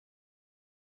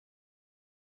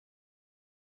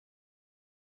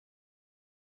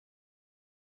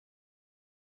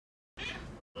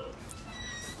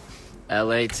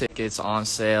LA tickets on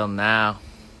sale now.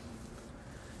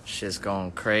 Shit's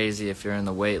going crazy. If you're in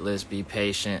the wait list, be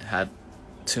patient. Had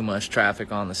too much traffic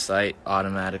on the site,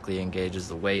 automatically engages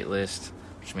the wait list,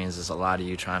 which means there's a lot of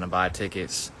you trying to buy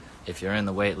tickets. If you're in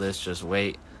the wait list, just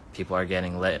wait. People are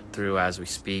getting let through as we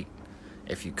speak.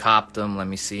 If you copped them, let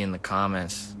me see in the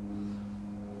comments.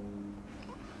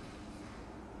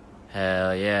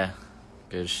 Hell yeah.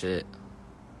 Good shit.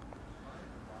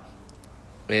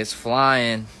 It's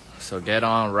flying, so get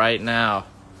on right now.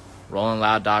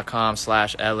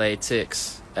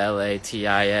 RollingLoud.com/LATix,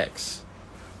 LATIX.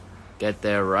 Get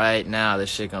there right now. This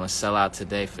shit gonna sell out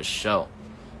today for sure.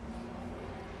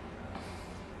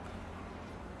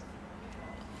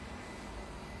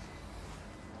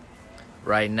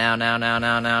 Right now.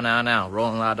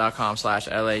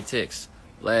 RollingLoud.com/LATix.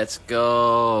 Let's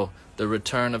go. The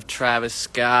return of Travis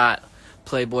Scott.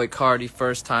 Playboi Carti,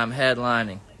 first time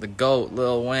headlining. The GOAT,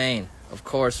 Lil Wayne. Of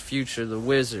course, Future, the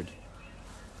Wizard.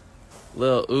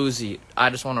 Lil Uzi, I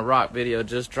Just Wanna Rock video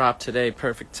just dropped today.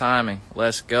 Perfect timing.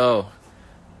 Let's go.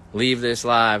 Leave this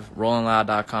live.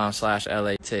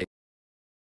 RollingLoud.com/LATix.